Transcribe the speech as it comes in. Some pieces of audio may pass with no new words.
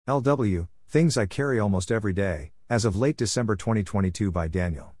LW, Things I Carry Almost Every Day, as of late December 2022 by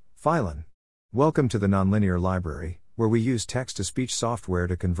DanielFilan. Welcome to the Nonlinear Library, where we use text-to-speech software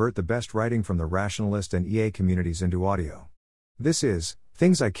to convert the best writing from the rationalist and EA communities into audio. This is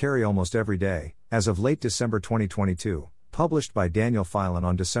Things I Carry Almost Every Day, as of late December 2022, published by DanielFilan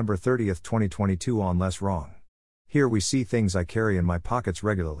on December 30, 2022 on Less Wrong. Here we see things I carry in my pockets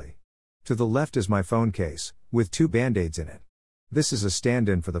regularly. To the left is my phone case, with 2 band-aids in it. This is a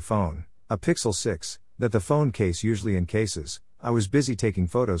stand-in for the phone, a Pixel 6, that the phone case usually encases. I was busy taking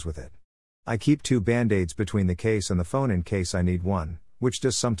photos with it. I keep 2 band-aids between the case and the phone in case I need one, which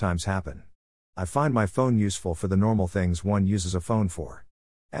does sometimes happen. I find my phone useful for the normal things one uses a phone for.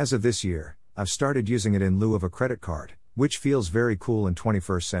 As of this year, I've started using it in lieu of a credit card, which feels very cool in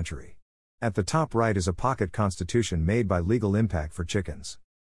 21st century. At the top right is a pocket constitution made by Legal Impact for Chickens.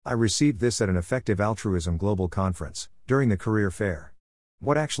 I received this at an Effective Altruism Global Conference, during the career fair.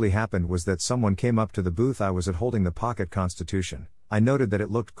 What actually happened was that someone came up to the booth I was at holding the pocket constitution. I noted that it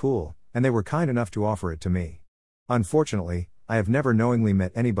looked cool, and they were kind enough to offer it to me. Unfortunately, I have never knowingly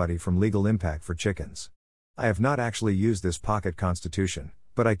met anybody from Legal Impact for Chickens. I have not actually used this pocket constitution,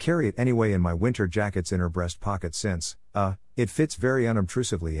 but I carry it anyway in my winter jacket's inner breast pocket since, it fits very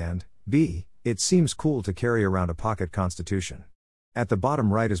unobtrusively and, b, it seems cool to carry around a pocket constitution. At the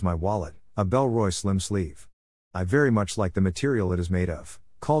bottom right is my wallet, a Bellroy slim sleeve. I very much like the material it is made of,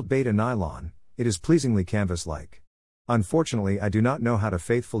 called beta nylon. It is pleasingly canvas-like. Unfortunately, I do not know how to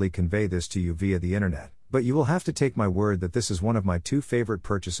faithfully convey this to you via the internet, but you will have to take my word that this is one of my 2 favorite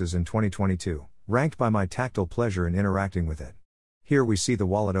purchases in 2022, ranked by my tactile pleasure in interacting with it. Here we see the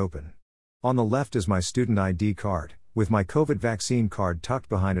wallet open. On the left is my student ID card, with my COVID vaccine card tucked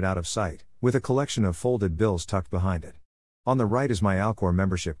behind it out of sight, with a collection of folded bills tucked behind it. On the right is my Alcor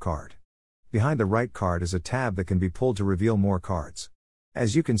membership card. Behind the right card is a tab that can be pulled to reveal more cards.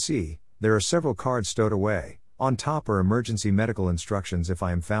 As you can see, there are several cards stowed away. On top are emergency medical instructions if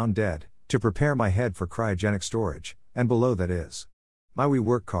I am found dead, to prepare my head for cryogenic storage, and below that is my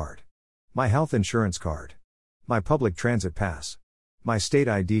WeWork card, my health insurance card, my public transit pass, my state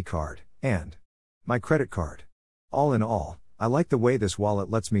ID card, and my credit card. All in all, I like the way this wallet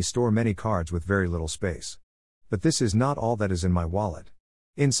lets me store many cards with very little space. But this is not all that is in my wallet.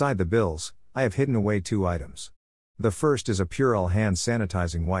 Inside the bills, I have hidden away 2 items. The first is a Purell hand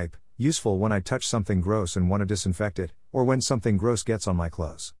sanitizing wipe, useful when I touch something gross and want to disinfect it, or when something gross gets on my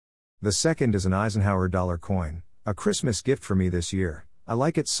clothes. The second is an Eisenhower dollar coin, a Christmas gift for me this year. I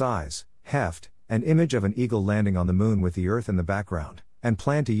like its size, heft, an image of an eagle landing on the moon with the earth in the background, and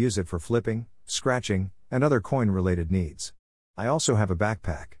plan to use it for flipping, scratching, and other coin-related needs. I also have a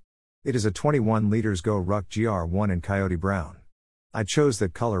backpack. It is a 21 liters Go Ruck GR1 in Coyote Brown. I chose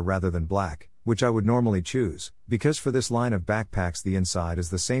that color rather than black, which I would normally choose, because for this line of backpacks the inside is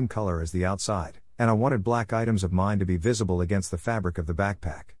the same color as the outside, and I wanted black items of mine to be visible against the fabric of the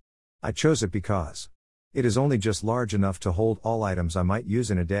backpack. I chose it because it is only just large enough to hold all items I might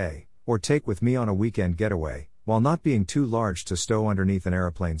use in a day, or take with me on a weekend getaway, while not being too large to stow underneath an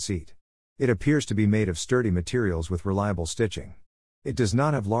airplane seat. It appears to be made of sturdy materials with reliable stitching. It does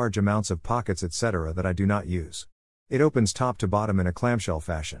not have large amounts of pockets etc. that I do not use. It opens top to bottom in a clamshell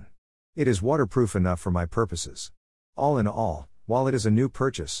fashion. It is waterproof enough for my purposes. All in all, while it is a new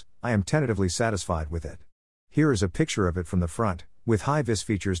purchase, I am tentatively satisfied with it. Here is a picture of it from the front, with high-vis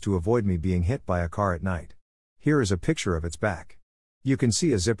features to avoid me being hit by a car at night. Here is a picture of its back. You can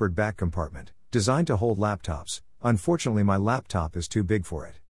see a zippered back compartment, designed to hold laptops. Unfortunately my laptop is too big for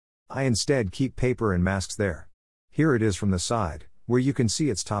it. I instead keep paper and masks there. Here it is from the side, where you can see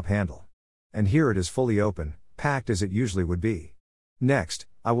its top handle. And here it is fully open, packed as it usually would be. Next,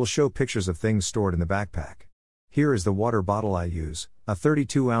 I will show pictures of things stored in the backpack. Here is the water bottle I use, a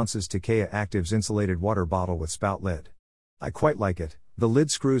 32 ounces Takea Actives insulated water bottle with spout lid. I quite like it. The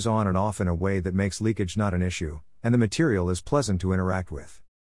lid screws on and off in a way that makes leakage not an issue, and the material is pleasant to interact with.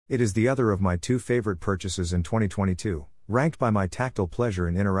 It is the other of my 2 favorite purchases in 2022, ranked by my tactile pleasure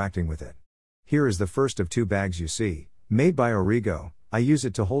in interacting with it. Here is the first of 2 bags you see. Made by Origo, I use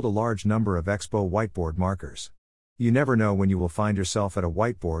it to hold a large number of Expo whiteboard markers. You never know when you will find yourself at a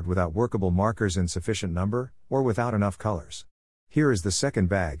whiteboard without workable markers in sufficient number, or without enough colors. Here is the second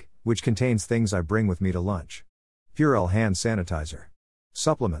bag, which contains things I bring with me to lunch. Purell hand sanitizer.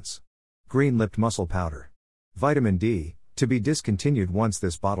 Supplements. Green-lipped muscle powder. Vitamin D, to be discontinued once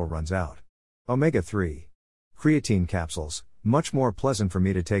this bottle runs out. Omega-3. Creatine capsules, much more pleasant for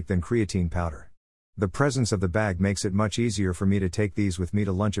me to take than creatine powder. The presence of the bag makes it much easier for me to take these with me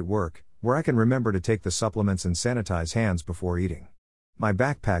to lunch at work, where I can remember to take the supplements and sanitize hands before eating. My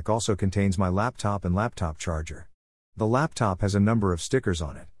backpack also contains my laptop and laptop charger. The laptop has a number of stickers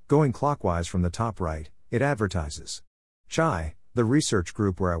on it. Going clockwise from the top right, it advertises CHI, the research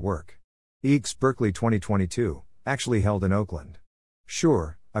group where I work. EEGS Berkeley 2022, actually held in Oakland.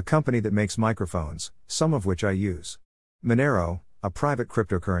 Sure, a company that makes microphones, some of which I use. Monero, a private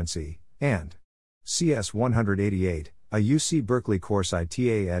cryptocurrency, and CS188, a UC Berkeley course I TA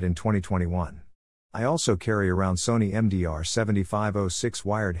in 2021. I also carry around Sony MDR7506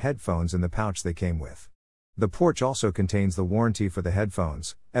 wired headphones in the pouch they came with. The pouch also contains the warranty for the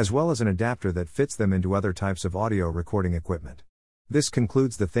headphones, as well as an adapter that fits them into other types of audio recording equipment. This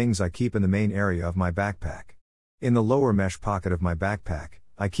concludes the things I keep in the main area of my backpack. In the lower mesh pocket of my backpack,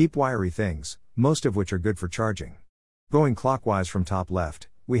 I keep wiry things, most of which are good for charging. Going clockwise from top left,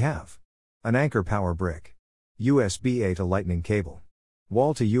 we have an Anchor power brick, USB-A to Lightning cable,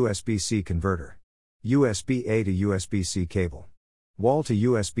 wall to USB-C converter, USB-A to USB-C cable, wall to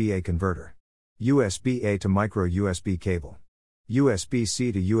USB-A converter, USB-A to micro USB cable,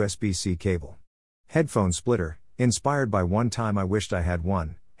 USB-C to USB-C cable, headphone splitter, inspired by one time I wished I had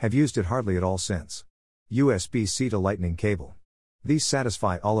one, have used it hardly at all since. USB-C to Lightning cable. These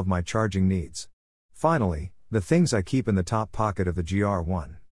satisfy all of my charging needs. Finally, the things I keep in the top pocket of the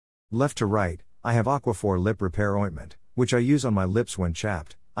GR1. Left to right, I have Aquaphor lip repair ointment, which I use on my lips when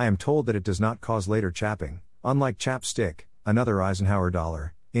chapped. I am told that it does not cause later chapping, unlike chapstick, another Eisenhower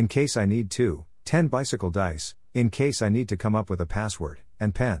dollar, in case I need to, 10 bicycle dice, in case I need to come up with a password,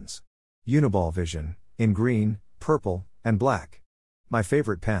 and pens. Uniball Vision, in green, purple, and black. My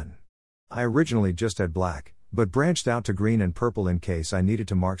favorite pen. I originally just had black, but branched out to green and purple in case I needed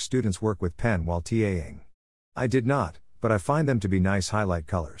to mark students' work with pen while TAing. I did not, but I find them to be nice highlight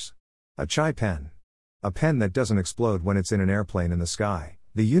colors. A chai pen. A pen that doesn't explode when it's in an airplane in the sky.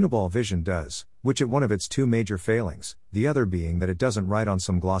 The Uniball Vision does, which is one of its two major failings, the other being that it doesn't write on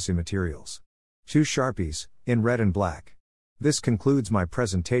some glossy materials. 2 Sharpies, in red and black. This concludes my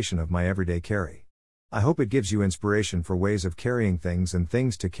presentation of my everyday carry. I hope it gives you inspiration for ways of carrying things and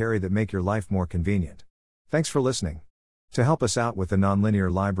things to carry that make your life more convenient. Thanks for listening. To help us out with the Nonlinear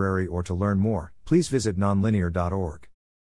Library or to learn more, please visit nonlinear.org.